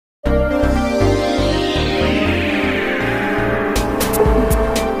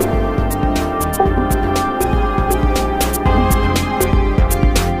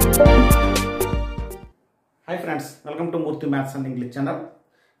Welcome to Murthy maths and English channel.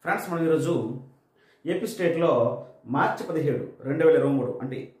 Friends, మనం ఈరోజు AP స్టేట్లో మార్చి 17, 2023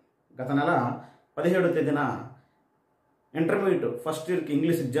 అంటే గత నెల 17వ తేదీన ఇంటర్మీడియట్ ఫస్ట్ ఇయర్కి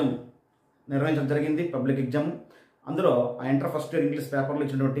ఇంగ్లీష్ ఎగ్జామ్ నిర్వహించడం జరిగింది, పబ్లిక్ ఎగ్జామ్. అందులో ఆ ఇంటర్ ఫస్ట్ ఇయర్ ఇంగ్లీష్ పేపర్లో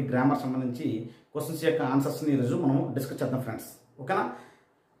ఇచ్చినటువంటి గ్రామర్ సంబంధించి క్వశ్చన్స్ యొక్క ఆన్సర్స్ని ఈరోజు మనం డిస్కస్ చేద్దాం ఫ్రెండ్స్. ఓకేనా?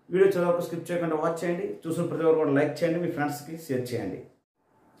 వీడియో చదవకు స్కిప్ చేయకుండా వాచ్ చేయండి, చూసిన ప్రతి ఒక్కరు కూడా లైక్ చేయండి, మీ ఫ్రెండ్స్కి షేర్ చేయండి.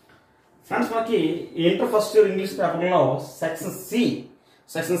 ఫ్రెండ్స్, మనకి ఇంటర్ ఫస్ట్ ఇయర్ ఇంగ్లీష్ పేపర్లో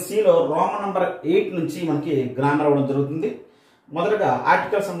సెక్షన్ సిలో రోమన్ నెంబర్ 8 నుంచి మనకి గ్రామర్ అవ్వడం జరుగుతుంది. మొదటగా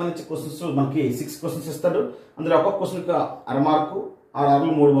ఆర్టికల్ సంబంధించి క్వశ్చన్స్ మనకి 6 క్వశ్చన్స్ ఇస్తాడు. అందులో ఒక్కొక్క క్వశ్చన్కి 1/2 మార్కు, 6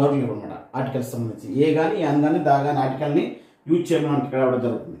 3 మార్కులు ఇవ్వనమాట. ఆర్టికల్స్ సంబంధించి ఏ కానీ ఎన్ కానీ దా కానీ ఆర్టికల్ని యూజ్ చేయమని మనకి ఇక్కడ అవ్వడం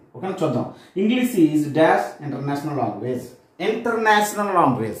జరుగుతుంది. ఓకేనా? చూద్దాం. English is dash international language.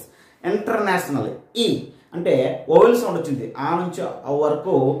 International ఈ అంటే ఓవెల్ సౌండ్ వచ్చింది. ఆ నుంచి అవ్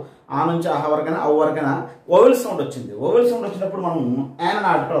వరకు, ఆ నుంచి ఆహ వరకైనా అవ్ వరకైనా ఓవెల్ సౌండ్ వచ్చింది. ఓవెల్ సౌండ్ వచ్చినప్పుడు మనం యాన్ అని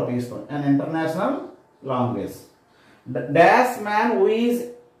ఆర్టికల్ ఉపయోగిస్తాం. An international language. Dash man who is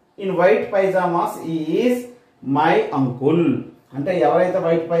in white pyjamas is my uncle. అంటే ఎవరైతే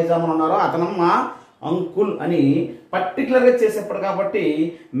వైట్ పైజామాలు ఉన్నారో అతను మా అంకుల్ అని పర్టికులర్గా చేసేప్పుడు కాబట్టి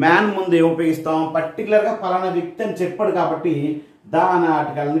మ్యాన్ ముందు ఏం ఉపయోగిస్తాం? పర్టికులర్గా ఫలానా వ్యక్తి అని చెప్పాడు కాబట్టి దా అనే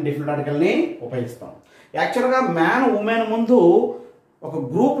ఆర్టికల్ని, డిఫరెంట్ ఆర్టికల్ని ఉపయోగిస్తాం. యాక్చువల్గా మ్యాన్ ఉమెన్ ముందు ఒక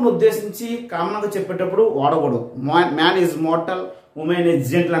గ్రూప్ను ఉద్దేశించి కామన్గా చెప్పేటప్పుడు వాడకూడదు. Man is mortal, women is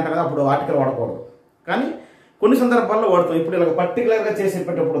gentle అంటారు కదా, అప్పుడు ఆర్టికల్ వాడకూడదు. కానీ కొన్ని సందర్భాల్లో వాడతాం. ఇప్పుడు ఇలా పర్టికులర్గా చేసి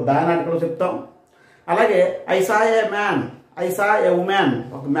చెప్పేటప్పుడు దాని ఆర్టికల్ చెప్తాం. అలాగే I saw A man, I saw A women,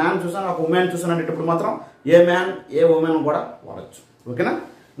 ఒక మ్యాన్ చూసాను, ఒక ఉమెన్ చూసాను అనేటప్పుడు మాత్రం ఏ మ్యాన్ ఏ ఉమెన్ కూడా వాడచ్చు. ఓకేనా?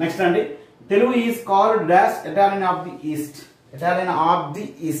 నెక్స్ట్ అండి, Telugu is called dash Italian of the east. Italian of the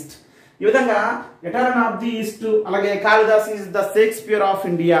east. ఈ విధంగా ఇటాలియన్ ఆఫ్ ది ఈస్ట్, అలాగే Kalidas is the Shakespeare of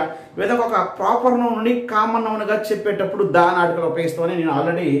India. ఈ విధంగా ఒక ప్రాపర్ నౌన్ నుండి కామన్ నౌన్గా చెప్పేటప్పుడు దాని ఆర్టికల్ ఉపయోగిస్తామని నేను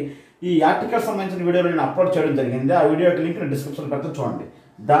ఆల్రెడీ ఈ ఆర్టికల్ సంబంధించిన వీడియోలో నేను అప్లోడ్ చేయడం జరిగింది. ఆ వీడియో లింక్ డిస్క్రిప్షన్ పెడతా, చూడండి.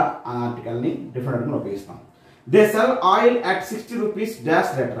 ద ఆర్టికల్ని డిఫరెంట్ ఆర్టికల్ ఉపయోగిస్తాం. They sell oil at 60 rupees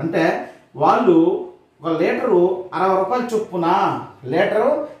dash litre. అంటే వాళ్ళు ఒక లీటరు 60 రూపాయలు చొప్పున,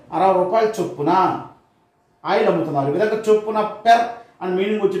 లీటరు 60 రూపాయలు చొప్పున ఆయిల్ అమ్ముతున్నారు. ఈ విధంగా చొప్పున పెర్ అని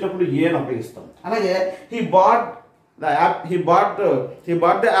మీనింగ్ వచ్చేటప్పుడు ఏని ఉపయోగిస్తాం. అలాగే he bought the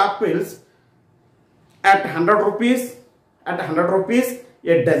apples at 100 rupees,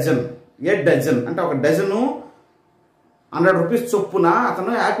 A dozen అంటే ఒక డజను 100 రూపీస్ చొప్పున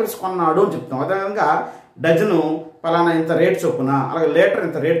అతను యాపిల్స్ కొన్నాడు అని చెప్తాం. అదేవిధంగా డజను పలానా ఇంత రేట్ చొప్పున, అలాగే లీటర్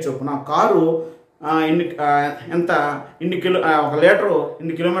ఇంత రేట్ చొప్పున, కారు ఒక లీటరు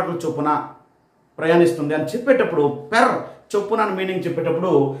ఇన్ని కిలోమీటర్ల చొప్పున ప్రయాణిస్తుంది అని చెప్పేటప్పుడు పెర్ చొప్పున అని మీనింగ్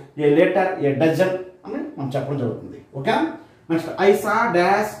చెప్పేటప్పుడు ఏ లీటర్ ఏ డజన్ అని మనం చెప్పడం జరుగుతుంది. Okay? Next, I saw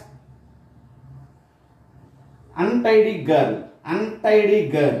dash untidy girl.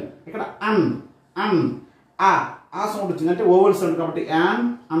 ఇక్కడ ఆ సౌండ్ వచ్చింది, అంటే ఓవల్ సౌండ్ కాబట్టి an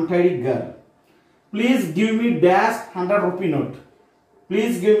untidy girl. Please give me dash 100 rupee note.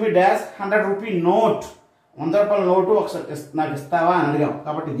 Please give me dash 100 rupee note. 100 రూపాయల నోటు ఒకసారి నాకు ఇస్తావా అని అడిగాం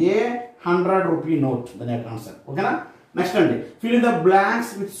కాబట్టి ఏ 100 రూపీ నోట్ దాని యొక్క ఆన్సర్. ఓకేనా? నెక్స్ట్ అండి, fill in the blanks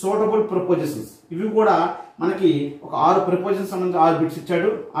with suitable prepositions. ఇవి కూడా మనకి ఒక 6 ప్రపోజిషన్స్ సంబంధించి 6 బిట్స్ ఇచ్చాడు.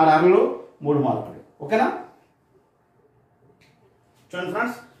 6 అరలు 3 మార్కులు. ఓకేనా? చూడండి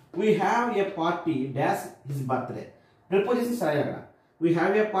friends, we have a party dash his birthday. Prepositions రాయాలి అక్కడ. We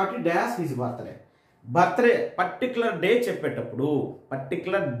have a party dash his birthday. Birthday particular day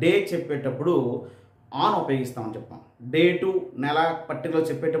చెప్పేటప్పుడు ఆన్ ఉపయోగిస్తామని చెప్తాం. డేటు, నెల పర్టికులర్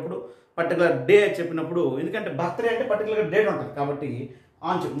చెప్పేటప్పుడు, పర్టికులర్ డే చెప్పినప్పుడు, ఎందుకంటే బర్త్డే అంటే పర్టికులర్ డేట్ ఉంటుంది కాబట్టి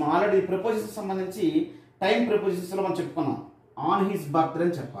ఆన్ చెప్తాం. ఆల్రెడీ ప్రపోజిషన్ సంబంధించి టైం ప్రపోజిషన్స్లో మనం చెప్పుకున్నాం. ఆన్ హిజ్ బర్త్డే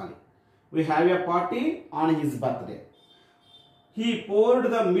అని చెప్పాలి. We have a party on his birthday. He poured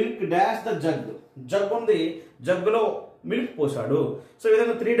the milk dash the jug. Jug ఉంది, జగ్గులో మిల్క్ పోసాడు. సో ఈ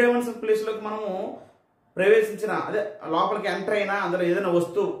విధంగా 3 డైమెన్షన్ ప్లేస్లోకి మనము ప్రవేశించిన, అదే లోపలికి ఎంటర్ అయినా అందులో ఏదైనా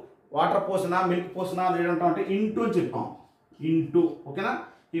వస్తువు వాటర్ పోసినా, మిల్క్ పోసినా అది ఏంటంటే ఇంటూ అని చెప్పాం. ఇంటూ. ఓకేనా?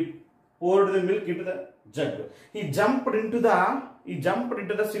 ఈ poured the milk into the jug. He jumped into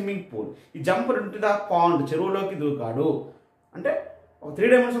the swimming pool. He jumped into the pond. చెరువులోకి దూకాడు. అంటే ఒక 3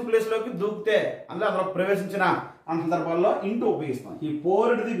 డైమెన్షన్ ప్లేస్లోకి దూకితే అందులో ప్రవేశించిన ఆ సందర్భాల్లో ఇంటూ ఉపయోగిస్తాం. He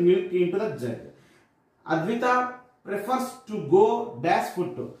poured the milk into the jug. Advitha prefers to go dash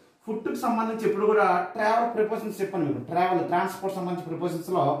foot. ఫుట్కి సంబంధించి ఎప్పుడు కూడా ట్రావెల్ ప్రిపోజిషన్స్ చెప్పాను మీకు. ట్రావెల్, ట్రాన్స్పోర్ట్ సంబంధించి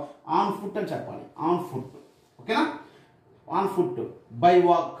ప్రిపోజిషన్స్లో ఆన్ ఫుట్ అని చెప్పాలి. On foot. ఓకేనా? On foot, by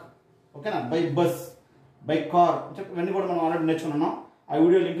walk. ఓకేనా? బై బస్, బై కార్ ఇవన్నీ కూడా మనం ఆల్రెడీ నేర్చుకున్నాం. ఆ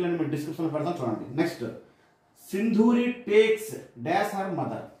వీడియో లింక్ మీకు డిస్క్రిప్షన్లో పెడతాం, చూడండి. Next, Sindhuri takes dash her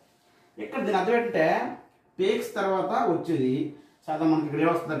mother. ఇక్కడ దీని అర్థం ఏంటంటే టేక్స్ తర్వాత వచ్చేది సాధారణ మనకి ఇక్కడ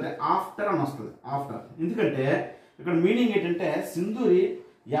ఏమొస్తుంది అంటే ఆఫ్టర్ అని వస్తుంది. ఆఫ్టర్ ఎందుకంటే ఇక్కడ మీనింగ్ ఏంటంటే సింధూరి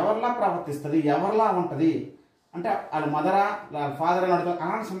ఎవరిలా ప్రవర్తిస్తుంది, ఎవరిలా ఉంటుంది అంటే వాళ్ళ మదరా ఫాదర్ అని అడుగుతారు.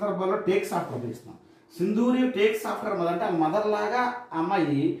 అలాంటి సందర్భాల్లో టేక్స్ ఆఫ్టర్ ఉపయోగిస్తాం. సింధూరి టేక్స్ ఆఫ్టర్ మదర్ అంటే వాళ్ళ మదర్ లాగా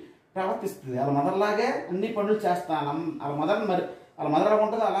అమ్మాయి ప్రవర్తిస్తుంది, వాళ్ళ మదర్ లాగే అన్ని పనులు చేస్తాను, వాళ్ళ మదర్ మరి వాళ్ళ మదర్ ఎలా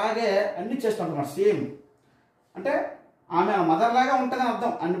ఉంటుందో అలాగే అన్ని చేస్తుంటారు. సేమ్ అంటే ఆమె వాళ్ళ మదర్ లాగా ఉంటుందని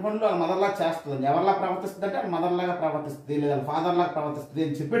అర్థం. అన్ని పనులు వాళ్ళ మదర్ లాగా చేస్తుంది. ఎవరిలా ప్రవర్తిస్తుంది అంటే వాళ్ళ మదర్ లాగా ప్రవర్తిస్తుంది లేదా ఫాదర్ లాగా ప్రవర్తిస్తుంది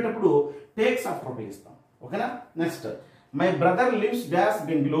అని చెప్పేటప్పుడు టేక్స్ ఆఫ్టర్ ఉపయోగిస్తాం. ఓకేనా. Next my brother lives dash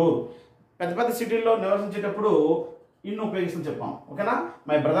Bengaluru. పెద్ద పెద్ద సిటీల్లో నివసించేటప్పుడు ఇన్ని ఉపయోగిస్తాం చెప్పాం. ఓకేనా.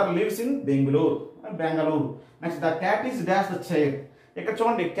 My brother lives in Bengaluru. Next the cat is dash the chair. ఇక్కడ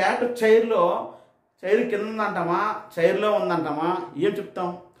చూడండి క్యాట్ చైర్ కింద ఉందంటామా చైర్లో ఉందంటామా ఏం చెప్తాం.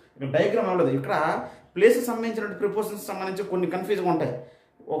 ఇక్కడ డయాగ్రామ్ అవ్వలేదు. ఇక్కడ ప్లేస్కి సంబంధించిన ప్రిపోజిషన్స్ సంబంధించి కొన్ని కన్ఫ్యూజ్గా ఉంటాయి.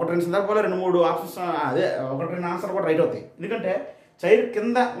 1-2 సందర్భాల్లో 2-3 ఆప్షన్స్ అదే 1-2 ఆన్సర్ కూడా రైట్ అవుతాయి. ఎందుకంటే చైర్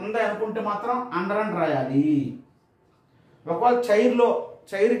కింద ఉందా అనుకుంటే మాత్రం అండర్ అని రాయాలి. ఒకవేళ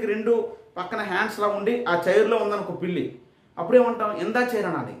చైర్కి 2 పక్కన హ్యాండ్స్ లా ఉండి ఆ చైర్లో ఉందనుకో పిల్లి, అప్పుడేమంటాం ఇందా చైర్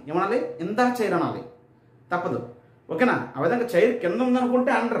అనాలి. ఏమనాలి? ఇందా చైర్ అనాలి. తప్పదు. ఓకేనా. ఆ విధంగా చైర్ కింద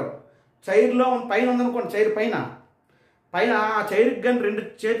ఉందనుకుంటే అండర్, చైర్లో పైన ఉందనుకోండి చైర్ పైన ఆ చైర్కి కానీ 2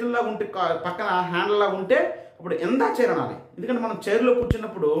 చేతుల్లా ఉంటే పక్కన హ్యాండ్లా ఉంటే అప్పుడు ఎంత చైర్ అనాలి. ఎందుకంటే మనం చైర్లో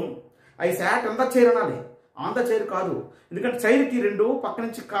కూర్చున్నప్పుడు అవి శాట్ ఎంత చైర్ అనాలి, ఆన్ ద చైర్ కాదు. ఎందుకంటే చైర్కి 2 పక్క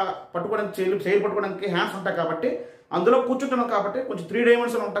నుంచి పట్టుకోవడానికి చైర్ పట్టుకోవడానికి హ్యాండ్స్ ఉంటాయి కాబట్టి అందులో కూర్చుంటున్నాం కాబట్టి కొంచెం 3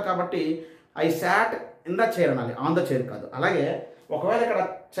 డైమెన్షన్ ఉంటాయి కాబట్టి అవి శాట్ ఇన్ ద చైర్ అనాలి, ఆన్ ద చైర్ కాదు. అలాగే ఒకవేళ ఇక్కడ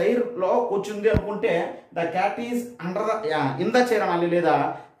చైర్లో కూర్చుంది అనుకుంటే the cat is under the in the chair అనాలి లేదా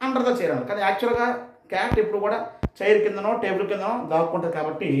అండర్ ద చైర్ అనాలి. కానీ యాక్చువల్గా క్యాట్ ఎప్పుడు కూడా చైర్ కిందనో టేబుల్ కిందనో దాక్కుంటుంది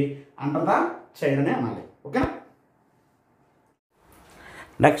కాబట్టి అండర్ ద చైర్ అనే అనాలి. ఓకేనా.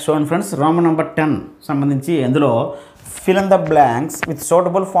 నెక్స్ట్ చూడండి ఫ్రెండ్స్, రోమన్ నెంబర్ 10 సంబంధించి ఎందులో fill in the blanks with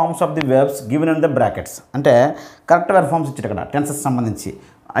suitable forms of the verbs given in the brackets. అంటే కరెక్ట్ వెర్బ్ ఫార్మ్స్ ఇచ్చారు ఇక్కడ టెన్సెస్ సంబంధించి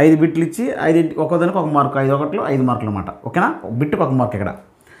 5 బిట్లు ఇచ్చి 5 ఒక్కోదానికి 1 మార్కు, 5 ఒకట్లు 5 మార్కులు అనమాట. ఓకేనా. బిట్టుకు 1 మార్క్. ఇక్కడ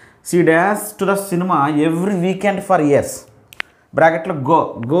see dash to the cinema every weekend for years. బ్రాకెట్లో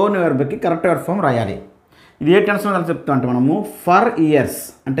గో అనే వెర్బ్కి కరెక్ట్ వెర్బ్ ఫామ్ రాయాలి. ఇది ఏ టెన్స్ అని చెప్తా అంటే మనము ఫర్ ఇయర్స్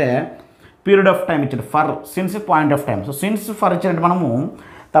అంటే పీరియడ్ ఆఫ్ టైం ఇచ్చాడు. For since point of time. So since for ఇచ్చారంటే మనము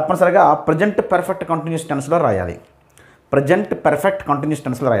తప్పనిసరిగా ప్రజెంట్ పర్ఫెక్ట్ కంటిన్యూస్ టెన్స్లో రాయాలి. ప్రజెంట్ పర్ఫెక్ట్ కంటిన్యూస్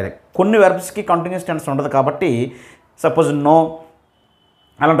టెన్స్లో రాయాలి. కొన్ని వెర్బ్స్కి కంటిన్యూస్ టెన్స్ ఉండదు కాబట్టి సపోజ్ నో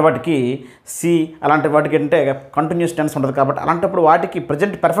అలాంటి వాటికి సి అలాంటి వాటికి అంటే కంటిన్యూస్ టెన్స్ ఉండదు కాబట్టి అలాంటప్పుడు వాటికి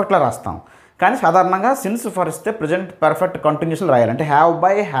ప్రజెంట్ పర్ఫెక్ట్లో రాస్తాం. కానీ సాధారణంగా సిన్స్ ఫర్ ఇస్తే ప్రజెంట్ పర్ఫెక్ట్ కంటిన్యూస్లో రాయాలి. అంటే have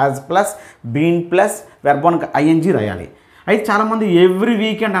by, has plus, been plus verb on ING రాయాలి. అయితే చాలామంది ఎవ్రీ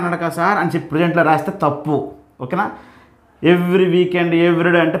వీకెండ్ అన్నాడు కదా సార్ అని చెప్పి ప్రజెంట్లో రాస్తే తప్పు. ఓకేనా. ఎవ్రీ వీకెండ్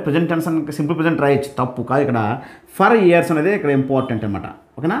ఎవ్రీడే అంటే ప్రజెంట్ టెన్స్ అని సింపుల్ ప్రజెంట్ రాయొచ్చు, తప్పు కాదు. ఇక్కడ ఫర్ ఇయర్స్ అనేది ఇక్కడ ఇంపార్టెంట్ అనమాట.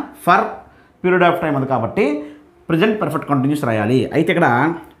 ఓకేనా. ఫర్ పీరియడ్ ఆఫ్ టైం అది కాబట్టి ప్రజెంట్ పర్ఫెక్ట్ కంటిన్యూస్ రాయాలి. అయితే ఇక్కడ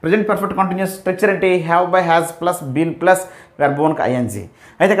ప్రజెంట్ పర్ఫెక్ట్ కంటిన్యూస్ స్ట్రక్చర్ ఏంటి? Have by, has plus, been plus verb on ING.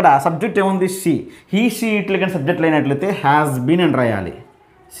 అయితే ఇక్కడ సబ్జెక్ట్ ఏముంది? షీ. హీ షీ ఇట్లా కానీ సబ్జెక్ట్ అయినట్లయితే హ్యాజ్ బీన్ అని రాయాలి.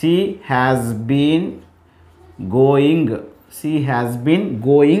 She has been going. She has been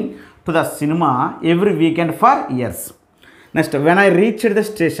going to the cinema every weekend for years. Next when I reached the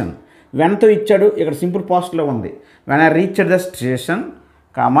station. వెన్తో ఇచ్చాడు, ఇక్కడ సింపుల్ పాస్ట్లో ఉంది. When I reached the station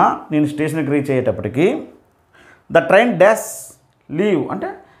comma నేను స్టేషన్కి reach అయ్యేటప్పటికి the train dash leave అంటే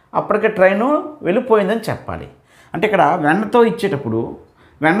అప్పటికే train వెళ్ళిపోయిందని చెప్పాలి. అంటే ఇక్కడ వెన్నతో ఇచ్చేటప్పుడు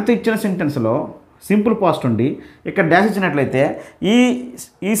వెన్నతో ఇచ్చిన సెంటెన్స్లో సింపుల్ పాస్ట్ ఉండి ఇక్కడ డాష్ ఇచ్చినట్లయితే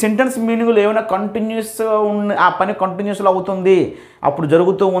ఈ సెంటెన్స్ మీనింగ్లో ఏమైనా కంటిన్యూస్ ఆ పని కంటిన్యూస్లో అవుతుంది అప్పుడు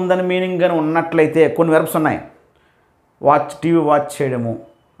జరుగుతూ ఉందని మీనింగ్ కానీ ఉన్నట్లయితే కొన్ని వెర్బ్స్ ఉన్నాయి. టీవీ వాచ్ చేయడము,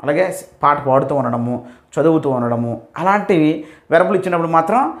 అలాగే పాట పాడుతూ ఉండడము, చదువుతూ ఉండడము, అలాంటివి వెర్బులు ఇచ్చినప్పుడు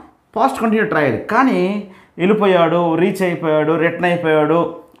మాత్రం పాస్ట్ కంటిన్యూ రాయాలి. కానీ వెళ్ళిపోయాడు, రీచ్ అయిపోయాడు, రిటర్న్ అయిపోయాడు,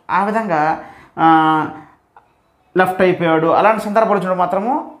 ఆ విధంగా లెఫ్ట్ అయిపోయాడు, అలాంటి సందర్భాలు వచ్చినప్పుడు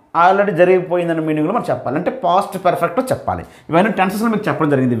మాత్రము ఆల్రెడీ జరిగిపోయిందన్న మీనింగ్లో మనం చెప్పాలి. అంటే పాస్ట్ పర్ఫెక్ట్లో చెప్పాలి. ఇవన్నీ టెన్సెస్లో మీకు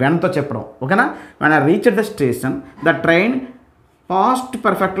చెప్పడం జరిగింది, వెన్తో చెప్పడం. ఓకేనా. When I reached the station the train past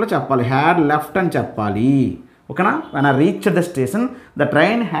పర్ఫెక్ట్లో చెప్పాలి, హ్యాడ్ లెఫ్ట్ అని చెప్పాలి. ఓకేనా. When I reached the station the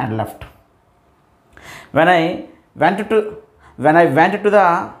train had left. When I went to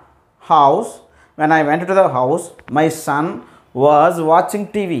the house my son was watching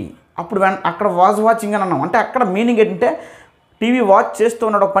TV. అప్పుడు అక్కడ వాజ్ వాచింగ్ అని అన్నాం. అంటే అక్కడ మీనింగ్ ఏంటంటే టీవీ వాచ్ చేస్తూ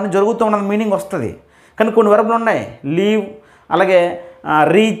ఉన్నాడు, ఒక పని జరుగుతూ ఉన్నది మీనింగ్ వస్తుంది. కానీ కొన్ని వెర్బులు ఉన్నాయి, లీవ్, అలాగే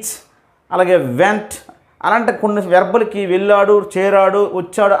రీచ్, అలాగే వెంట్, అలాంటి కొన్ని వెర్బులకి వెళ్ళాడు, చేరాడు,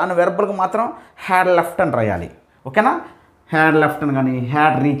 వచ్చాడు అనే వెర్బులకు మాత్రం హ్యాడ్ లెఫ్ట్ అని రాయాలి. ఓకేనా. హ్యాడ్ లెఫ్ట్ అని కానీ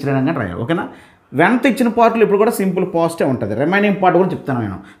హ్యాడ్ రీచ్ అని కానీ రాయాలి. ఓకేనా. వెంట ఇచ్చిన పార్ట్లు ఇప్పుడు కూడా సింపుల్ పాస్టే ఉంటుంది. రిమైనింగ్ పార్ట్ కూడా చెప్తాను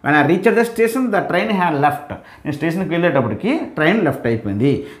నేను. When I reach the station the train had left. నేను స్టేషన్కి వెళ్ళేటప్పటికి ట్రైన్ లెఫ్ట్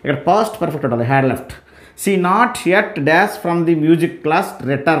అయిపోయింది. ఇక్కడ పాస్ట్ పర్ఫెక్ట్ ఉండాలి, had left. See not yet dash from the music class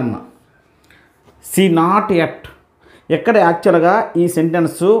return. See not yet ఎక్కడ యాక్చువల్గా ఈ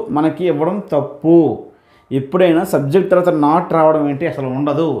సెంటెన్స్ మనకి ఇవ్వడం తప్పు. ఎప్పుడైనా సబ్జెక్ట్ తర్వాత నాట్ రావడం ఏంటి అసలు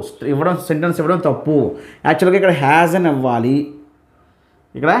ఉండదు. ఇవ్వడం సెంటెన్స్ ఇవ్వడం తప్పు. యాక్చువల్గా ఇక్కడ హ్యాజ్ అని ఇవ్వాలి,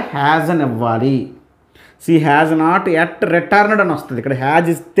 ఇక్కడ హ్యాజ్ అని ఇవ్వాలి. C has not at returned అని వస్తుంది. ఇక్కడ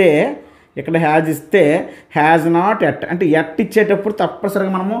హ్యాజ్ ఇస్తే హ్యాజ్ నాట్ ఎట్ అంటే ఎట్ ఇచ్చేటప్పుడు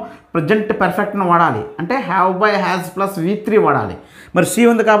తప్పనిసరిగా మనము ప్రజెంట్ పర్ఫెక్ట్ను వాడాలి. అంటే have by has plus V3 వాడాలి. మరి సి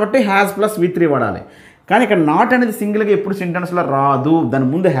ఉంది కాబట్టి హ్యాజ్ ప్లస్ V3 వాడాలి. కానీ ఇక్కడ నాట్ అనేది సింగిల్గా ఎప్పుడు సెంటెన్స్లో రాదు, దాని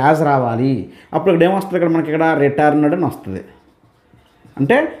ముందు హ్యాజ్ రావాలి. అప్పుడు ఇక్కడ ఏమొస్తుంది, ఇక్కడ మనకి ఇక్కడ రిటర్న్డ్ అని వస్తుంది.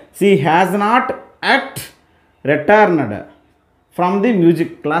 అంటే C has not at returned from the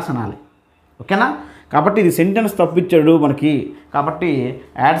music class అనాలి. ఓకేనా? కాబట్టి ఇది సెంటెన్స్ తప్పిచ్చాడు మనకి, కాబట్టి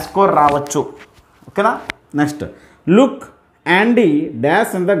యాడ్ స్కోర్ రావచ్చు. ఓకేనా? Next look యాండీ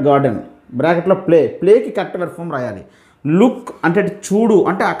dash in the garden బ్రాకెట్లో ప్లేకి కరెక్ట్ వెర్బ్ ఫామ్ రాయాలి. లుక్ అంటే చూడు,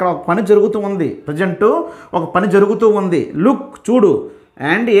 అంటే అక్కడ ఒక పని జరుగుతూ ఉంది, ప్రజెంట్ ఒక పని జరుగుతూ ఉంది. లుక్ చూడు,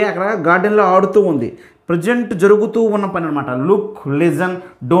 యాండీ అక్కడ గార్డెన్లో ఆడుతూ ఉంది. ప్రజెంట్ జరుగుతూ ఉన్న పని అనమాట. Look, listen,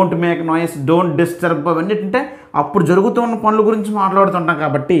 don't make noise, don't disturb, అవన్నీ అంటే అప్పుడు జరుగుతూ ఉన్న పనుల గురించి మాట్లాడుతుంటాం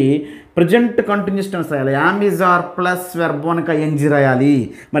కాబట్టి ప్రజెంట్ కంటిన్యూస్ టెన్స్ రాయాలి. Am is are plus verb one ING రాయాలి.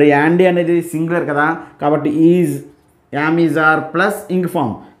 మరి యాండీ అనేది సింగులర్ కదా, కాబట్టి is am is are plus ing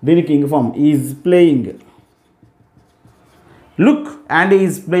form, దీనికి ing form is playing. Look and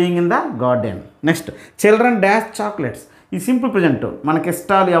is playing in the garden. Next children dash chocolates. ఈ simple present మనకి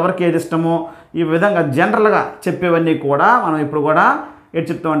ఇష్టాలు ఎవరికి ఏది ఇష్టమో ఈ విధంగా జనరల్గా చెప్పేవన్నీ కూడా మనం ఇప్పుడు కూడా ఏది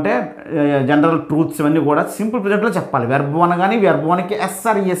చెప్తామంటే జనరల్ ట్రూత్స్ ఇవన్నీ కూడా సింపుల్ ప్రజెంట్లో చెప్పాలి. వెర్బ్ వన్ కానీ వెర్బ్ వన్కి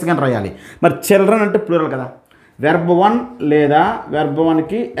SRES కానీ రాయాలి. మరి చిల్డ్రన్ అంటే ప్లూరల్ కదా, వెర్బ్ వన్ లేదా వెర్బ్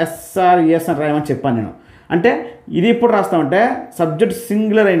వన్కి SRES అని రాయమని చెప్పాను నేను. అంటే ఇది ఎప్పుడు రాస్తామంటే సబ్జెక్ట్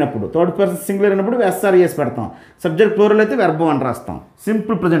సింగులర్ అయినప్పుడు, థర్డ్ పర్సన్ సింగులర్ అయినప్పుడు SRES పెడతాం. సబ్జెక్ట్ ప్లూరల్ అయితే వెర్బ్ వన్ రాస్తాం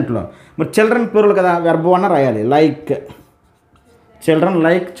సింపుల్ ప్రజెంట్లో. మరి చిల్డ్రన్ ప్లూరల్ కదా, వెర్బ్ వన్ రాయాలి. Like children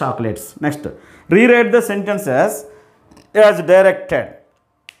like chocolates. Next rewrite the sentences as directed.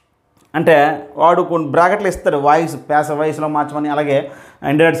 అంటే వాడు కొన్ని బ్రాకెట్లు ఇస్తాడు, వాయిస్ ప్యాసివ్ వాయిస్లో మార్చమని, అలాగే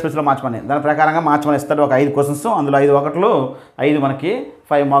ఇండైరెక్ట్ స్పీచ్లో మార్చమని. దాని ప్రకారంగా మార్చమని ఇస్తాడు. ఒక 5 క్వశ్చన్స్, అందులో 5 ఒకట్లు 5 మనకి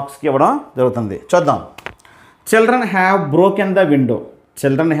 5 మార్క్స్కి ఇవ్వడం జరుగుతుంది. చూద్దాం. Children have broken the window.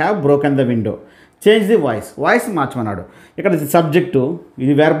 Children have broken the window. Change the voice మార్చమన్నాడు. ఇక్కడ ఇది సబ్జెక్టు,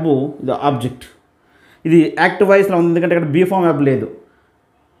 ఇది వెర్బు, ఇది ఆబ్జెక్ట్. ఇది యాక్టివ్ వాయిస్లో ఉంది ఎందుకంటే ఇక్కడ బీ ఫామ్ వెబ్ లేదు.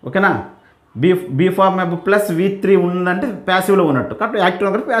 ఓకేనా? Be form web plus V3 ఉందంటే ప్యాసివ్లో ఉన్నట్టు, కాబట్టి యాక్టివ్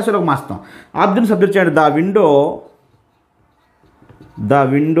కాబట్టి ప్యాసివ్లోకి మార్చుతాం. ఆబ్జెక్ట్ సబ్జెక్ట్ చేయండి. ద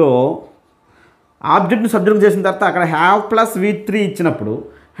విండో ఆబ్జెక్ట్ని సబ్జెక్ట్ చేసిన తర్వాత అక్కడ హ్యావ్ ప్లస్ V3 ఇచ్చినప్పుడు,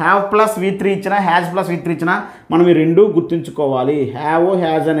 హ్యావ్ ప్లస్ V3 ఇచ్చినా హ్యాజ్ ప్లస్ V3 ఇచ్చినా మనం ఈ రెండు గుర్తుంచుకోవాలి. హ్యావ్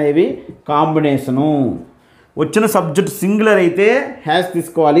హ్యాజ్ అనేవి కాంబినేషను. వచ్చిన సబ్జెక్ట్ సింగులర్ అయితే హ్యాజ్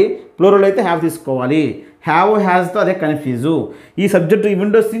తీసుకోవాలి, ప్లూరల్ అయితే హ్యావ్ తీసుకోవాలి. హ్యావ్ హ్యాజ్తో అదే కన్ఫ్యూజు. ఈ సబ్జెక్ట్ ఈ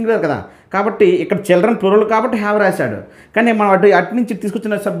విండో సింగులర్ కదా, కాబట్టి ఇక్కడ చిల్డ్రన్ ప్లూరల్ కాబట్టి హ్యావ్ రాశాడు. కానీ మనం అటు నుంచి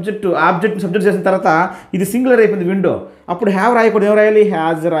తీసుకొచ్చిన ఆబ్జెక్ట్ని సబ్జెక్ట్ చేసిన తర్వాత ఇది సింగులర్ అయిపోయింది విండో. అప్పుడు హ్యావ్ రాయకూడదు, ఏం రాయాలి?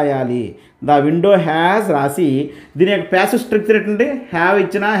 హ్యాజ్ రాయాలి. ద విండో హ్యాజ్ రాసి దీని యొక్క ప్యాసివ్ స్ట్రక్చర్ ఏంటంటే హ్యావ్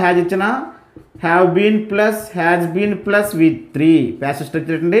ఇచ్చినా హ్యాజ్ ఇచ్చినా have been plus has been plus V3. Passive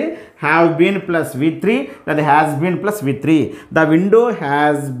structure ఏంటంటే హ్యావ్ బీన్ ప్లస్ V3 లేదా has been plus V3. The window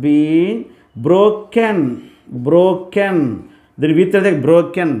has been broken. దీని V3 దగ్గర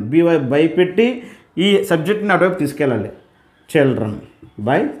బ్రోకెన్ బై పెట్టి ఈ సబ్జెక్ట్ని అటువైపు తీసుకెళ్ళాలి. Children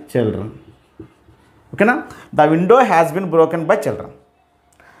by children. ఓకేనా? The window has been broken by children.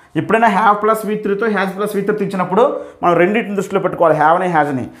 ఎప్పుడైనా have plus V3తో has plus V3 ఇచ్చినప్పుడు మనం రెండింటిని దృష్టిలో పెట్టుకోవాలి, హ్యావ్ని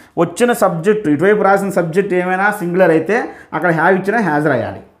హ్యాజ్ని. వచ్చిన సబ్జెక్ట్ ఇటువైపు రాసిన సబ్జెక్ట్ ఏమైనా సింగులర్ అయితే అక్కడ హ్యావ్ ఇచ్చినా హ్యాజ్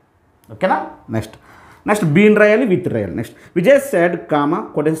రాయాలి. ఓకేనా? నెక్స్ట్ బీన్ రాయాలి, V3 రాయాలి. Next Vijay said comma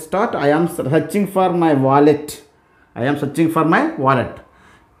quotation start I am searching for my wallet.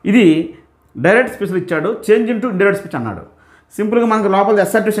 ఇది డైరెక్ట్ స్పీచ్లో ఇచ్చాడు, చేంజ్ ఇంటూ ఇండైరెక్ట్ స్పీచ్ అన్నాడు. సింపుల్గా మనకు లోపల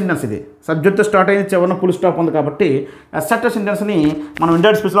అసర్టివ్ సెంటెన్స్, ఇది సబ్జెక్ట్తో స్టార్ట్ అయింది, చివరిన ఫుల్ స్టాప్ ఉంది కాబట్టి అసర్టివ్ సెంటెన్స్ని మనం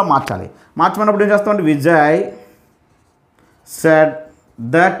ఇండైరెక్ట్ స్పీచ్లో మార్చమన్నప్పుడు ఏం చేస్తామంటే Vijay said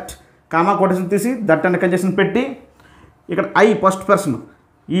that comma quotation తీసి దట్ అనే కంజెషన్ పెట్టి ఇక్కడ ఐ ఫస్ట్ పర్సన్.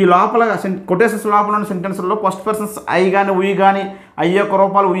 ఈ లోపల కొటేషన్స్ లోపల ఉన్న సెంటెన్స్లో ఫస్ట్ పర్సన్స్ ఐ కానీ ఉయ్ కానీ అయ్యొక్క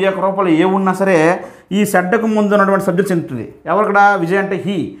రూపాయలు ఉయ్యొక్క రూపాయలు ఏ ఉన్నా సరే ఈ సెడ్కు ముందు ఉన్నటువంటి సబ్జెక్ట్స్ ఉంటుంది. ఎవరికడ విజయ్ అంటే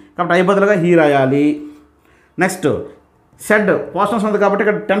హీ, కాబట్టి ఐ బదులుగా హీ రాయాలి. నెక్స్ట్ సెడ్ పాస్ట్ టెన్స్ ఉంది కాబట్టి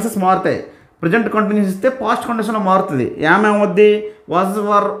ఇక్కడ టెన్సెస్ మారుతాయి. ప్రజెంట్ కంటిన్యూస్ ఇస్తే పాస్ట్ కండిషన్లో మారుతుంది. ఏమేమవుద్ది?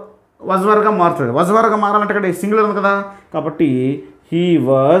 వాజ్ వర్గా మారుతుంది. వాజ్ వర్గా మారాలంటే ఇక్కడ సింగులర్ ఉంది కదా, కాబట్టి హీ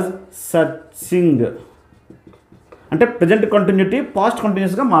వాజ్ సర్చింగ్ అంటే ప్రజెంట్ కంటిన్యూటీ పాస్ట్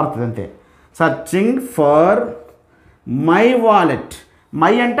కంటిన్యూస్గా మారుతుంది అంతే. Searching for my wallet.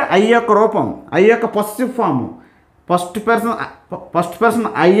 My అంటే ఐ యొక్క రూపం, ఐ యొక్క possessive form, first person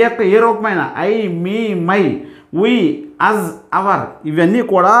I యొక్క ఏ రూపమైన I, me, my, we, us, hour ఇవన్నీ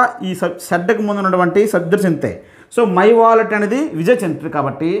కూడా ఈ షడ్డకు ముందు ఉన్నటువంటి సబ్జెక్ట్స్ ఇంతే. సో మై వాలెట్ అనేది విజయ్ చెందుతుంది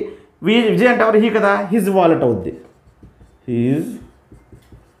కాబట్టి విజయ్ అంటే ఎవరు? హీ కదా, హిజ్ వాలెట్ అవుద్ది. His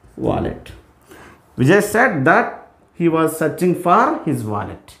wallet. Vijay said that he was searching for his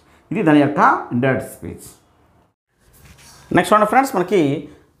wallet. ఇది దాని యొక్క indirect speech. Next one friends, మనకి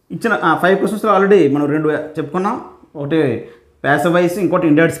ఇచ్చిన 5 క్వశ్చన్స్లో ఆల్రెడీ మనం 2 చెప్పుకున్నాం. ఒకటి ప్యాసివ్ వాయిస్, ఇంకోటి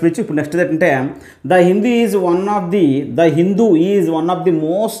ఇండైరెక్ట్ స్పీచ్. ఇప్పుడు నెక్స్ట్ ఏంటంటే the Hindu is one of the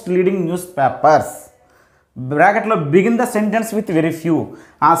most leading news papers. బ్రాకెట్లో begin the sentence with very few.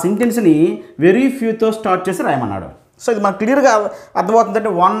 ఆ సెంటెన్స్ని వెరీ ఫ్యూతో స్టార్ట్ చేసి రాయమన్నాడు. సో ఇది మనకు క్లియర్గా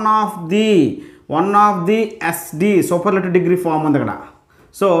అర్థమవుతుందంటే one of the SD superlative degree form ఉంది అక్కడ.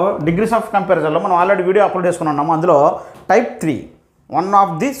 సో డిగ్రీస్ ఆఫ్ కంపారిజన్లో మనం ఆల్రెడీ వీడియో అప్లోడ్ చేసుకున్నాము. అందులో type 3 one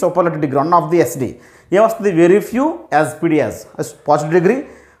of the superlative degree, one of the SD ఏమొస్తుంది? Very few as PD as positive degree,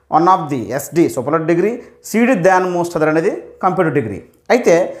 one of the SD superlative degree, CD than most other అనేది కంపేటివ్ degree.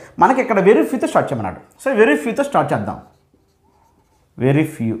 అయితే మనకి ఇక్కడ very ఫ్యూతో start చేయమన్నాడు. So very ఫ్యూతో start చేద్దాం. Very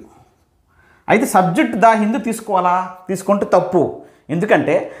few. అయితే subject the Hindu తీసుకోవాలా? తీసుకుంటే తప్పు.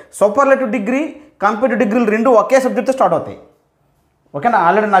 ఎందుకంటే సూపర్లేటివ్ డిగ్రీ, కంపేటివ్ డిగ్రీలు రెండు ఒకే సబ్జెక్ట్తో స్టార్ట్ అవుతాయి. ఓకేనా?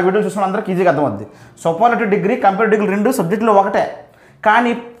 ఆల్రెడీ నా వీడియో చూసిన అందరికీ ఈజీగా అర్థమవుద్ది. సూపర్లేటివ్ డిగ్రీ, కంపేటివ్ డిగ్రీ రెండు సబ్జెక్టులు ఒకటే.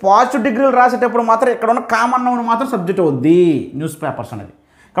 కానీ పాజిటివ్ డిగ్రీలు రాసేటప్పుడు మాత్రం ఇక్కడ ఉన్న కామన్ నౌన్ మాత్రం సబ్జెక్ట్ అవుద్ది న్యూస్ పేపర్స్ అనేది.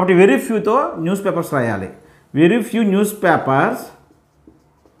 కాబట్టి వెరీ ఫ్యూతో న్యూస్ పేపర్స్ రాయాలి. Very few news papers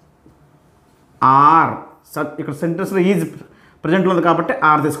are. ఇక్కడ సెంటెన్స్లో ఈజ్ ప్రజెంట్లో ఉంది కాబట్టి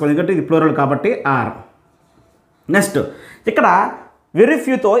ఆర్ తీసుకోవాలి, ఎందుకంటే ఇది ప్లూరల్ కాబట్టి ఆర్. నెక్స్ట్ ఇక్కడ very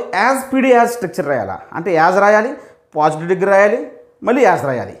ఫ్యూతో as PD as structure రాయాలా? అంటే యాజ్ రాయాలి, పాజిటివ్ డిగ్రీ రాయాలి, మళ్ళీ యాజ్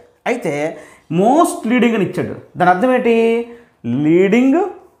రాయాలి. అయితే మోస్ట్ లీడింగ్ అని ఇచ్చాడు. దాని అర్థం ఏంటి? Leading,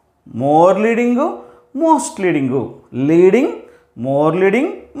 more leading, most leading. Leading, more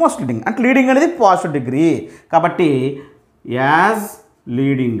leading, most leading. అంటే లీడింగ్ అనేది పాజిటివ్ డిగ్రీ కాబట్టి యాజ్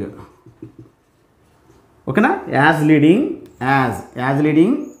లీడింగ్. ఓకేనా? As leading, as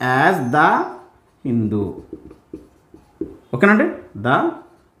leading as the Hindu. ఓకేనండి? The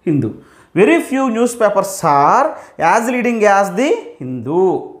Hindu. Very few news papers are as leading as the Hindu.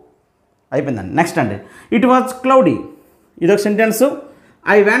 అయిపోయిందండి. Next అండి, it was cloudy. ఇదొక sentence.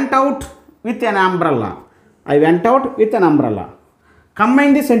 I went out with an umbrella. I went out with an umbrella.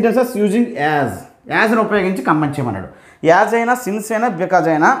 Combine the sentences using యాజ్ని ఉపయోగించి combine చేయమన్నాడు. As అయినా, since అయినా, because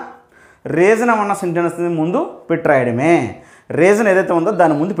అయినా reason ఉన్న sentence ముందు పెట్టి రాయడమే. రీజన్ ఏదైతే ఉందో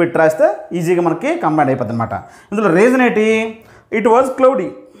దాని ముందు పెట్టి రాస్తే ఈజీగా మనకి కంబైన్ అయిపోద్ది అనమాట. ఇందులో రీజన్ ఏంటి? It was cloudy.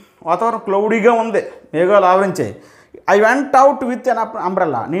 వాతావరణం క్లౌడీగా ఉంది, మేఘాలు ఆవరించాయి. I went out with an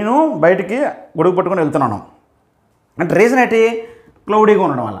umbrella. నేను బయటికి గొడుగు పట్టుకొని వెళ్తున్నాను. అంటే రీజన్ ఏంటి? క్లౌడీగా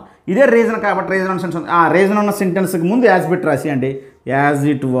ఉండడం వల్ల. ఇదే రీజన్ కాబట్టి రీజన్ ఉన్న సెంటెన్స్, ఆ రీజన్ ఉన్న సెంటెన్స్కి ముందు యాజ్ పెట్టి రాసేయండి. As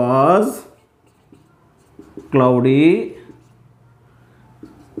it was cloudy,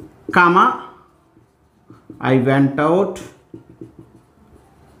 comma I went out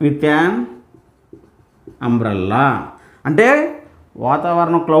with an umbrella. అంటే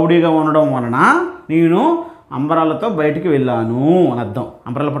వాతావరణం క్లౌడీగా ఉండడం వలన నేను అంబ్రెల్లాతో బయటికి వెళ్ళాను అని అర్థం.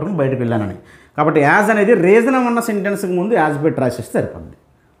 అంబ్రెల్లా పట్టుకుని బయటికి వెళ్ళానని. కాబట్టి యాజ్ అనేది రీజన్ ఉన్న సెంటెన్స్కి ముందు యాజ్ పెట్టి రాసేస్తే సరిపోద్ది.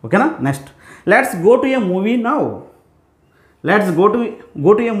 ఓకేనా? Next, let's go to A movie now. Let's go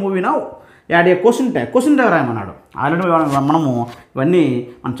to A movie now. Add A question tag రాయమన్నాడు. Already మనము ఇవన్నీ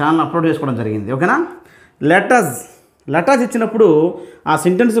మన ఛానల్ అప్లోడ్ చేసుకోవడం జరిగింది. ఓకేనా? లెటర్స్ ఇచ్చినప్పుడు ఆ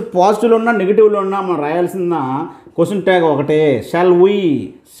సెంటెన్స్ పాజిటివ్లో ఉన్నా నెగిటివ్లో ఉన్నా మనం రాయాల్సిన క్వశ్చన్ ట్యాగ్ ఒకటే. Shall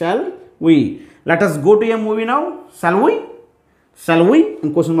we letters go to A movie now. Shall we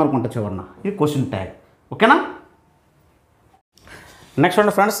అని క్వశ్చన్ మార్క్ ఉంటుంది చివరన. ఇది క్వశ్చన్ ట్యాగ్. ఓకేనా? నెక్స్ట్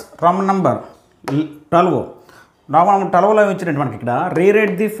అండి friends, Roman number 12. Roman number 12లో ఇచ్చినట్టు మనకి ఇక్కడ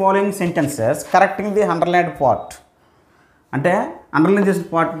rewrite the following sentences correcting the underlined part. అంటే అండర్లైన్ చేసిన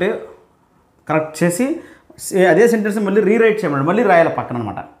పార్ట్ కరెక్ట్ చేసి అదే సెంటెన్స్ మళ్ళీ రీరైట్ చేయమన్నాడు. మళ్ళీ రాయాలి పక్కన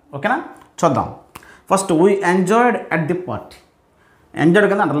అనమాట. ఓకేనా? చూద్దాం. First, we enjoyed at the party. Enjoyed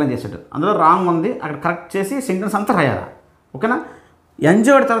కింద అండర్లైన్ చేసాడు. అందులో రాంగ్ ఉంది, అక్కడ కరెక్ట్ చేసి సెంటెన్స్ అంతా రాయాలి. ఓకేనా?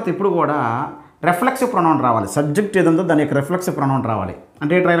 ఎంజాయ్డ్ తర్వాత ఇప్పుడు కూడా రిఫ్లెక్సివ్ ప్రొనౌన్ రావాలి. సబ్జెక్ట్ ఏదందో దాని యొక్క రిఫ్లెక్సివ్ ప్రొనౌన్ రావాలి.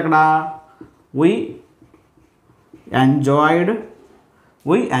 అంటే ఏంటి రాయాలి ఇక్కడ? వీ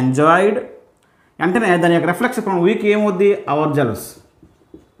ఎంజాయ్డ్ అంటేనే దాని యొక్క రిఫ్లెక్సివ్ ప్రొనౌన్ వీకి ఏమవుద్ది? Hour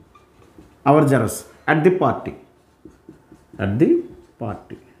jealous at the party.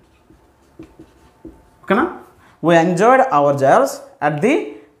 ఓకేనా. We enjoyed hour selves at the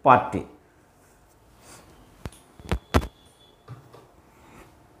party.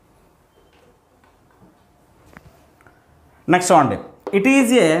 Next చూడండి, it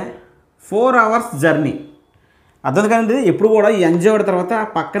is a 4 hours journey. అర్థం కానీ ఎప్పుడు కూడా ఈ ఎంజాయ్డ్ తర్వాత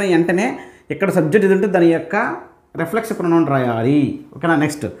పక్కన వెంటనే ఇక్కడ సబ్జెక్ట్ ఇది ఉంటే దాని యొక్క రిఫ్లెక్స్ ప్రొనౌన్ రాయాలి. ఓకేనా.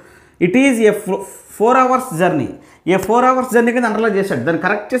 Next, it is a 4 hours journey. A 4 hours journey కింద అండర్లైన్ చేశాడు, దాన్ని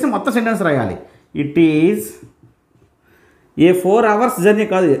కరెక్ట్ చేసి మొత్తం సెంటెన్స్ రాయాలి. It is a 4 hours journey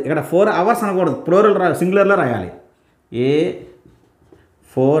కాదు, ఇక్కడ 4 hours అనకూడదు, ప్లూరల్ సింగులర్లో రాయాలి. ఏ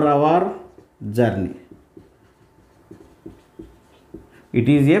 4 hour journey. It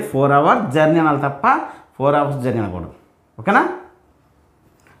is a 4 hour journey అనాలి తప్ప 4 hours జర్నీ అనకూడదు. ఓకేనా.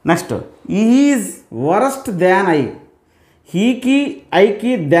 Next, is worst than I. హీకి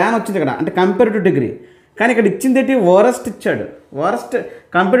ఐకి దాన్ వచ్చింది ఇక్కడ, అంటే కంపేరిటివ్ డిగ్రీ. కానీ ఇక్కడ ఇచ్చింది ఏంటి, వరస్ట్ ఇచ్చాడు. వరస్ట్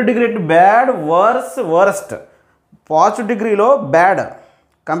కంపేరిటివ్ డిగ్రీ ఏంటి, బ్యాడ్, వర్స్, వరస్ట్. పాజిటివ్ డిగ్రీలో bad,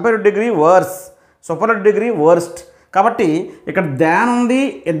 comparative degree verse, superlative degree worst. కాబట్టి ఇక్కడ దాన్ ఉంది,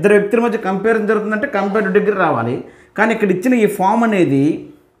 ఇద్దరు వ్యక్తుల మధ్య కంపేరిజన్ జరుగుతుందంటే కంపేరిటివ్ డిగ్రీ రావాలి. కానీ ఇక్కడ ఇచ్చిన ఈ ఫామ్ అనేది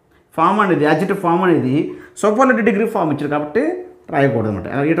యాడ్జెక్టివ్ ఫామ్ అనేది సూపర్లేటివ్ డిగ్రీ ఫామ్ ఇచ్చాడు కాబట్టి రాయకూడదు అనమాట.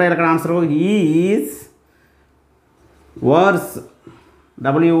 ఈ ట్రైల్ అక్కడ answer is verse,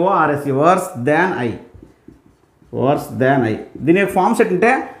 WORS, verse than I. Verse than I. దీని యొక్క ఫామ్ సెట్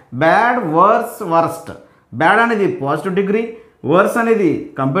అంటే బ్యాడ్, వర్స్, వరస్ట్. బ్యాడ్ అనేది పాజిటివ్ డిగ్రీ, వర్స్ అనేది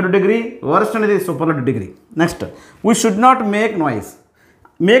కంపేరిటివ్ డిగ్రీ, వరస్ట్ అనేది superlative degree. Next, we should not make noise.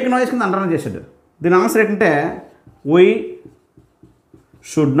 Make noise కింద underline చేశాడు. దీని answer ఏంటంటే we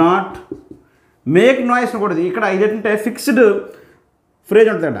should not make noise అనకూడదు. ఇక్కడ ఇదేంటంటే ఫిక్స్డ్ ఫ్రేజ్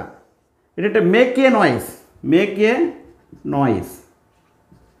ఉంటుంది అక్కడ. ఏంటంటే make a noise, make a noise.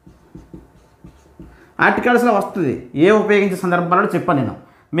 ఆర్టికల్స్లో వస్తుంది, ఏ ఉపయోగించే సందర్భాలలో చెప్పాను నేను,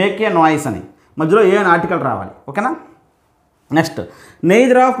 మేక్ ఏ నాయిస్ అని. మధ్యలో ఏ అని ఆర్టికల్ రావాలి. ఓకేనా. Next,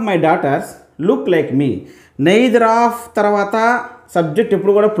 neither of my daughters look like me. Neither of తర్వాత సబ్జెక్ట్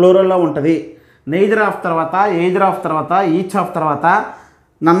ఎప్పుడు కూడా ప్లూరల్లో ఉంటుంది. నెయిదర్ ఆఫ్ తర్వాత, ఎయిదర్ ఆఫ్ తర్వాత, ఈచ్ ఆఫ్ తర్వాత,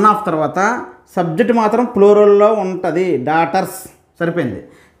 నన్ ఆఫ్ తర్వాత సబ్జెక్ట్ మాత్రం ప్లూరల్లో ఉంటుంది. డాటర్స్ సరిపోయింది.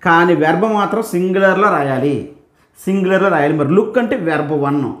 కానీ వెర్బ్ మాత్రం సింగులర్లో రాయాలి. మరి లుక్ అంటే వెర్బ్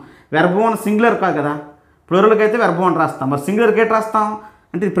 1. వెర్బ్ 1 సింగులర్ కాదు కదా, ప్లూరల్కి అయితే వెర్బ్ 1 రాస్తాం. మరి సింగులర్కి ఎట్ రాస్తాం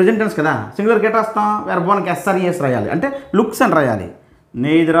అంటే ఇది ప్రెజెంట్ టెన్స్ కదా, సింగులర్కి ఎట్ రాస్తాం, వెర్బ్ 1కి SRES రాయాలి, అంటే లుక్స్ అని రాయాలి.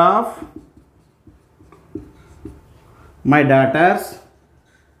 Neither of my daughters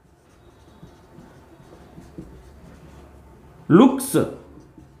looks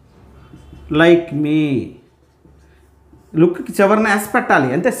like మీ. లుక్కి చివరిన ఎస్ పెట్టాలి,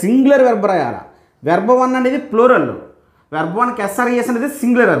 అంటే సింగులర్ వెర్బ్ రాయాలి. వెర్బ్ 1 అనేది ప్లూరల్, వెర్బ్ 1కి SRES అనేది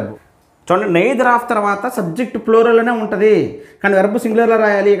సింగులర్ వెర్బ్. చూడండి, నెయిదర్ ఆఫ్ తర్వాత సబ్జెక్ట్ ప్లూరల్లోనే ఉంటుంది, కానీ వెర్బ్ సింగులర్లో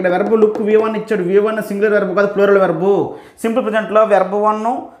రాయాలి. ఇక్కడ వెర్బ్ లుక్ V1 ఇచ్చాడు, V1 సింగులర్ వెర్బ్ కాదు, ప్లూరల్ వెర్బ్. సింపుల్ ప్రెజెంట్లో వెర్బ్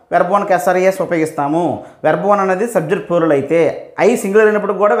 1కి SRES ఉపయోగిస్తాము. వెర్బ్ 1 అనేది సబ్జెక్ట్ ప్లూరల్ అయితే, ఐ సింగులర్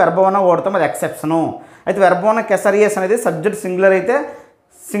అయినప్పుడు కూడా వెర్బ్ 1 వాడతాం, అది ఎక్సెప్షను. అయితే వెర్బ్ 1కి SRES అనేది సబ్జెక్ట్ సింగులర్ అయితే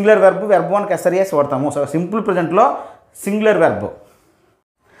సింగులర్ వెర్బ్, వెర్బ్ 1కి SRES వాడతాము. So simple ప్రెజెంట్లో singular verb.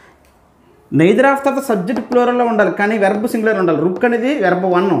 Neither of తర్వాత సబ్జెక్ట్ ప్లూరల్లో ఉండాలి, కానీ వెర్బ్ సింగులర్ ఉండాలి. రుక్ అనేది వెర్బ్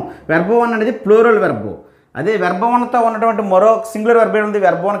 1, వెర్బ్ 1 అనేది ప్లూరల్ వెర్బ్. అదే వెర్బ్ 1తో ఉన్నటువంటి మరో సింగులర్ వెర్బ్ ఉంది,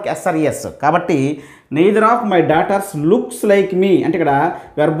 వెర్బ్ 1కి SRES. కాబట్టి neither of my daughters looks like మీ అంటే ఇక్కడ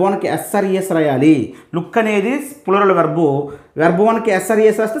వెర్బ్ 1కి SRES రాయాలి. లుక్ అనేది ప్లూరల్ వెర్బ్, వెర్బ్ 1కి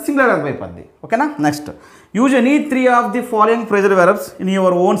SRES రాస్తే సింగులర్ వెర్బ్ అయిపోద్ది. ఓకేనా. Next, use any 3 of the following phrasal verbs in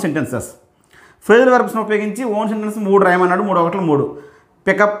your own sentences. Phrasal వెర్బ్స్ని ఉపయోగించి own sentence 3 రాయమన్నాడు. 3 1 3.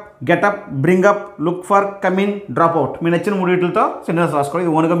 Pickup, getup, బ్రింగప్, look for, come in, drop out. మీరు నచ్చిన 3 వీటితో సెంటెన్స్ రాసుకోవాలి.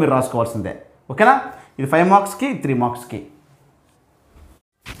 ఇది ఓన్గా మీరు రాసుకోవాల్సిందే. ఓకేనా. ఇది 5 మార్క్స్కి, 3 మార్క్స్కి.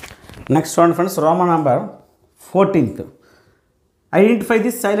 నెక్స్ట్ చూడండి friends, Roman number 14th. Identify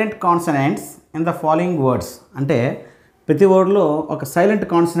the silent consonants in the following words. అంటే ప్రతి వర్డ్లో ఒక సైలెంట్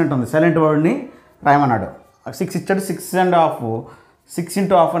కాన్సనెంట్ ఉంది, సైలెంట్ వర్డ్ని రాయమన్నాడు. 6 ఇచ్చాడు, 6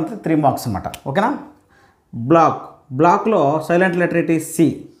 into half అంటే 3 మార్క్స్ అనమాట. ఓకేనా. బ్లాక్లో సైలెంట్ లెటర్ ఏంటి,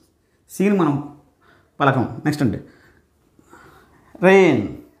 సిని మనం పలకం. నెక్స్ట్ అండి రెయిన్,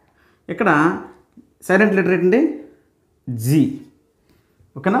 ఇక్కడ సైలెంట్ లెటర్ ఏంటండి, G.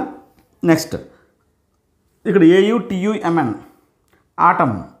 ఓకేనా. నెక్స్ట్ ఇక్కడ AUTUMN,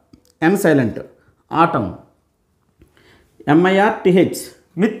 atom, N silent, atom. MIRTH,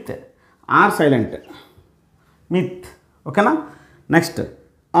 myth, R silent, myth. ఓకేనా. నెక్స్ట్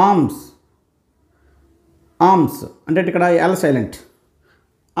ఆర్మ్స్ అంటే ఇక్కడ L silent,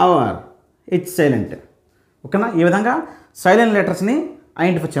 hour, H silent. ఓకేనా. ఈ విధంగా సైలెంట్ లెటర్స్ని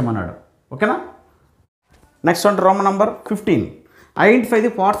ఐడెంటిఫై చేయమన్నాడు. ఓకేనా. నెక్స్ట్ అంటే Roman number 15. Identify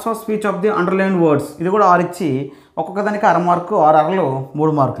the parts of speech of the underline words. ఇది కూడా 6 ఇచ్చి ఒక్కొక్క దానికి 1/2 మార్కు, 6 అరలు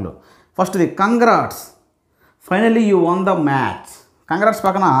 3 మార్కులు. ఫస్ట్ది congrats, finally you one the match. Congrats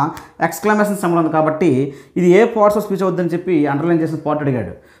పక్కన ఎక్స్క్లమేషన్ సింబల్ ఉంది కాబట్టి ఇది ఏ పార్ట్స్ ఆఫ్ స్పీచ్ అవుద్దని చెప్పి అండర్లైన్ చేసిన పార్ట్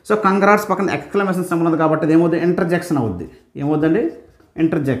అడిగాడు. సో కంగ్రాట్స్ పక్కన ఎక్స్క్లమేషన్ సింబల్ ఉంది కాబట్టి అది ఏమవుద్ది, ఇంటర్జెక్షన్ అవుద్ది. ఏమవుద్దండి,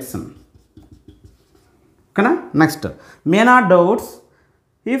 ఇంటర్జెక్షన్. ఓకేనా. Next, may not doubts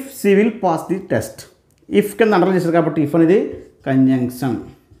if she will pass the test. If కింద అండర్లైన్ చేశారు కాబట్టి ఇఫ్ అనేది కంజంక్షన్.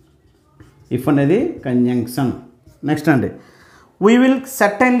 ఇఫ్ అనేది కంజంక్షన్. నెక్స్ట్ అండి, we will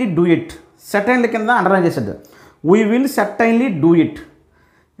certainly do it. Certainly కింద అండర్లైన్ చేశాడు. We will certainly do it.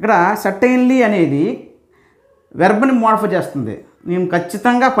 ఇక్కడ సర్టైన్లీ అనేది వెర్బ్ని మోడిఫై చేస్తుంది. నేను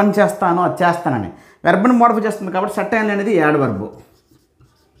ఖచ్చితంగా పని చేస్తాను, అది చేస్తానని వెర్బ్ని మోడిఫై చేస్తుంది కాబట్టి సర్టైన్లీ అనేది add verb.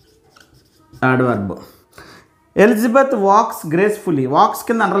 Elizabeth wax gracefully. Wax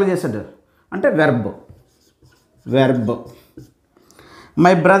కింద అండర్లైన్ చేశాడు అంటే verb.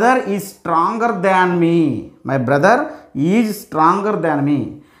 My brother is stronger than me. My brother is stronger than మీ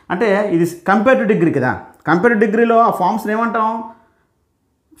అంటే ఇది కంపేర్ టు డిగ్రీ కదా. కంపేర్ టు డిగ్రీలో ఆ ఫార్మ్స్ని ఏమంటాం,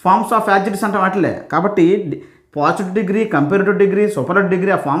 ఫార్మ్స్ ఆఫ్ యాడ్జెక్టివ్స్ అంటాం అట్లే. కాబట్టి positive degree, comparative degree, superlative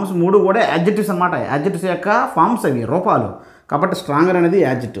degree, ఆ ఫార్మ్స్ 3 కూడా యాడ్జెక్టివ్స్ అనమాట. యాడ్జెక్టివ్స్ యొక్క ఫార్మ్స్ అవి, రూపాలు. కాబట్టి స్ట్రాంగర్ అనేది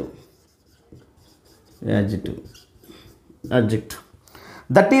adjective.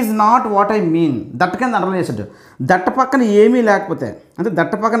 That is not what I mean. That కింద అండర్లైన్ చేశాడు. దట్ పక్కన ఏమీ లేకపోతే, అంటే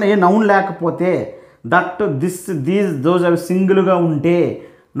దట్ పక్కన ఏ నౌన్ లేకపోతే, దట్, దిస్, దీస్, దోస్ అవి సింగిల్గా ఉంటే,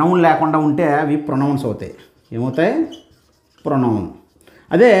 నౌన్ లేకుండా ఉంటే అవి ప్రొనౌన్స్ అవుతాయి. ఏమవుతాయి, ప్రొనౌన్.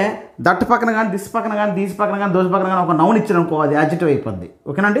 అదే దట్ పక్కన కానీ, దిస్ పక్కన కానీ, దీస్ పక్కన కానీ, దోస్ పక్కన కానీ ఒక నౌన్ ఇచ్చారనుకో అది యాడ్జెక్టివ్ అయిపోద్ది.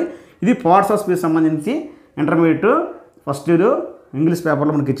 ఓకేనండి. ఇది పార్ట్స్ ఆఫ్ స్పీచ్ సంబంధించి ఇంటర్మీడియట్ ఫస్ట్ ఇయర్ ఇంగ్లీష్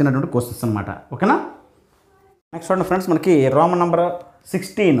పేపర్లో మనకి ఇచ్చినటువంటి క్వశ్చన్స్ అనమాట. ఓకేనా. నెక్స్ట్ చూడండి ఫ్రెండ్స్, మనకి రోమన్ నెంబర్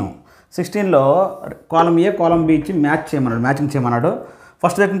 16లో కాలం ఏ కాలం బి ఇచ్చి మ్యాచింగ్ చేయమన్నాడు.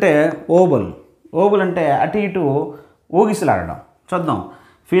 ఫస్ట్ ఏంటంటే ఓబుల్ అంటే అటు ఇటు ఊగిసలాడడం. చూద్దాం.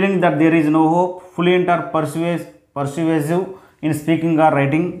 Feeling that there is no hope, fluent are persuasive in speaking or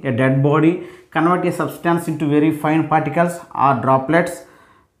writing, A dead body, convert A substance into very fine particles are droplets,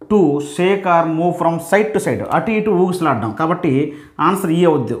 to Sheikh are move from side to side. అటు ఇటు ఊగిసలాడడం. కాబట్టి answer ఈ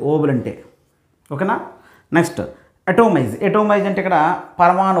అవుద్ది ఓబుల్ అంటే. ఓకేనా. Next, ఎటోమైజ్ అంటే ఇక్కడ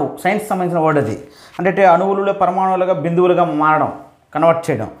పరమాణువు, సైన్స్ సంబంధించిన వర్డ్ అది. అంటే అణువులలో పరమాణువులుగా బిందువులుగా మారడం, కన్వర్ట్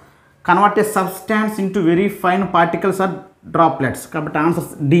చేయడం. Convert A substance into very fine particles are droplets. కాబట్టి ఆన్సర్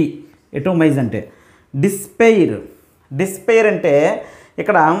డి, ఎటోమైజ్ అంటే. డిస్పైర్ అంటే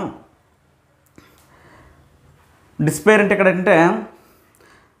ఇక్కడ అంటే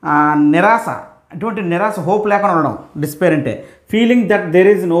నిరాశ, అటువంటి నిరాశ, హోప్ లేకుండా ఉండడం డిస్పైర్ అంటే. Feeling that there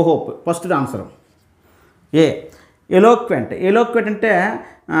is no hope, first answer A. Eloquent అంటే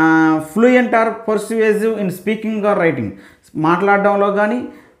fluent are persuasive in speaking or writing. మాట్లాడడంలో కానీ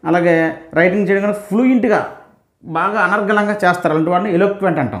అలాగే రైటింగ్ చేయడం కానీ ఫ్లూయెంట్గా బాగా అనర్గళంగా చేస్తారు, అలాంటి వాడిని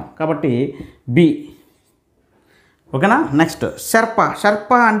ఎలోక్వెంట్ అంటాం. కాబట్టి బి. ఓకేనా. నెక్స్ట్,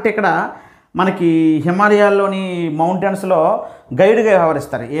 షర్ప అంటే ఇక్కడ మనకి హిమాలయాల్లోని మౌంటైన్స్లో గైడ్గా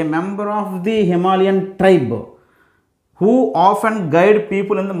వ్యవహరిస్తారు. A member of the Himalayan tribe who often guide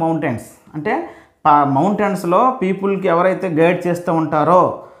people in the mountains. అంటే మౌంటైన్స్లో పీపుల్కి ఎవరైతే గైడ్ చేస్తూ ఉంటారో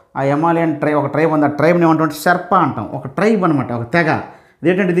ఆ హిమాలయన్ ఒక ట్రైబ్ ఉంది. ఆ ట్రైబ్ని ఏమంటాం, షర్ప అంటాం. ఒక ట్రైబ్ అనమాట, ఒక తెగ.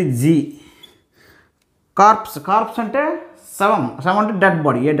 ఇదేంటంటే ఇది జీ. కార్ప్స్ అంటే శవం అంటే డెడ్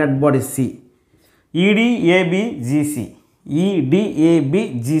బాడీ. ఏ డెడ్ బాడీ సి.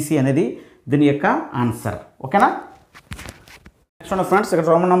 ఈడిఏబిజిసి అనేది దీని యొక్క ఆన్సర్. ఓకేనా. నెక్స్ట్ ఫ్రెండ్స్, ఇక్కడ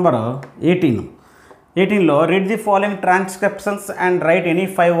Roman number 18లో read the following transcriptions and right any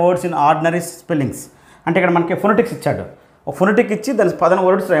 5 words in ordinary spellings. అంటే ఇక్కడ మనకి ఫొనెటిక్స్ ఇచ్చాడు. ఒక ఫొనెటిక్ ఇచ్చి దానికి 11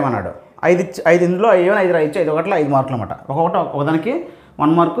 words రాయమన్నాడు. 5 ఇందులో ఏమైనా 5 రాయొచ్చు. 5 ఒకటిలో 5 మార్కులు అనమాట. ఒకదానికి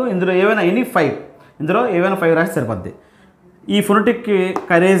 1 మార్కు. ఇందులో ఏవైనా ఎనీ 5, ఇందులో ఏవైనా 5 రాసి సరిపోద్ది. ఈ ఫొనెటిక్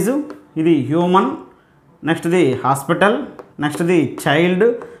కరేజ్, ఇది human, నెక్స్ట్ది hospital, నెక్స్ట్ది child,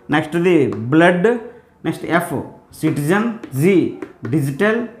 నెక్స్ట్ది blood, next F citizen, G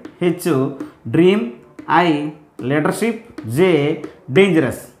digital, H dream, I leadership, J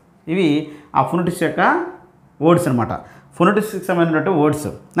dangerous. ఇవి ఆ ఫొనెటిక్స్ యొక్క వర్డ్స్ అనమాట. ఫొనెటిక్స్కి సంబంధించినటువంటి words.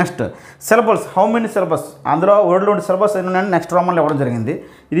 Next, syllables. How many syllabus, అందులో వర్డ్లో ఉండే సిలబస్ ఎన్ని నెక్స్ట్ రోమన్లో ఇవ్వడం జరిగింది.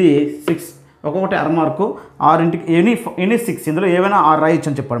 ఇది 6, ఒక్కొక్కటి 6 మార్కు. 6 ఎనీ 6, ఇందులో ఏవైనా 6 రాయొచ్చు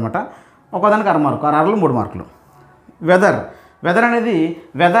అని చెప్పాడనమాట. ఒకదానికి 6 మార్కు, 6 3 మార్కులు. వెదర్ అనేది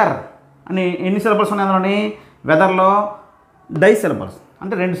వెదర్ అని ఎన్ని సిలబల్స్ ఉన్నాయి అందులోని. వెదర్లో డై సిలబల్స్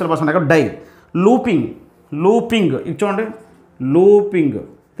అంటే 2 సిలబల్స్ ఉన్నాయి కాబట్టి డై. లూపింగ్ ఇది చూడండి. లూపింగ్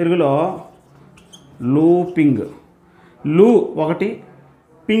తెలుగులో లూపింగ్. లూ ఒకటి,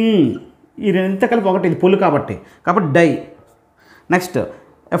 పింగ్ ఈ 2 కలిపి ఒకటి, ఇది పొల్లు కాబట్టి డై. నెక్స్ట్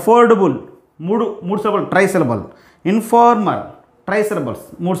అఫోర్డబుల్ మూడు syllable try syllable. Informer try syllables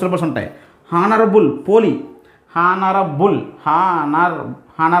 3 syllables ఉంటాయి. హానరబుల్ పోలీ హానరబుల్.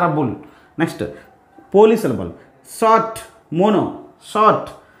 నెక్స్ట్ పోలీ syllable. Short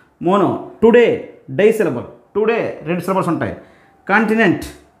mono. Today die syllable. Today 2 syllables ఉంటాయి. Continent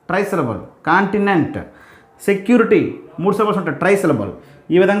try syllable continent. Security 3 syllables ఉంటాయి ట్రై సిలబల్.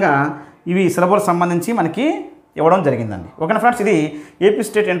 ఈ విధంగా ఇవి సిలబల్స్ సంబంధించి మనకి ఇవ్వడం జరిగిందండి. ఓకేనా ఫ్రెండ్స్, ఇది ఏపీ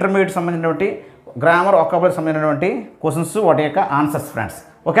స్టేట్ ఇంటర్మీడియట్ సంబంధించినటువంటి గ్రామర్ ఒకాబులరీ సంబంధించినటువంటి క్వశ్చన్స్, వాటి యొక్క ఆన్సర్స్ ఫ్రెండ్స్.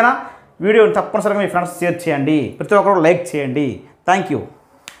 ఓకేనా, వీడియోని తప్పనిసరిగా మీ ఫ్రెండ్స్ షేర్ చేయండి, ప్రతి ఒక్కరు లైక్ చేయండి. Thank you.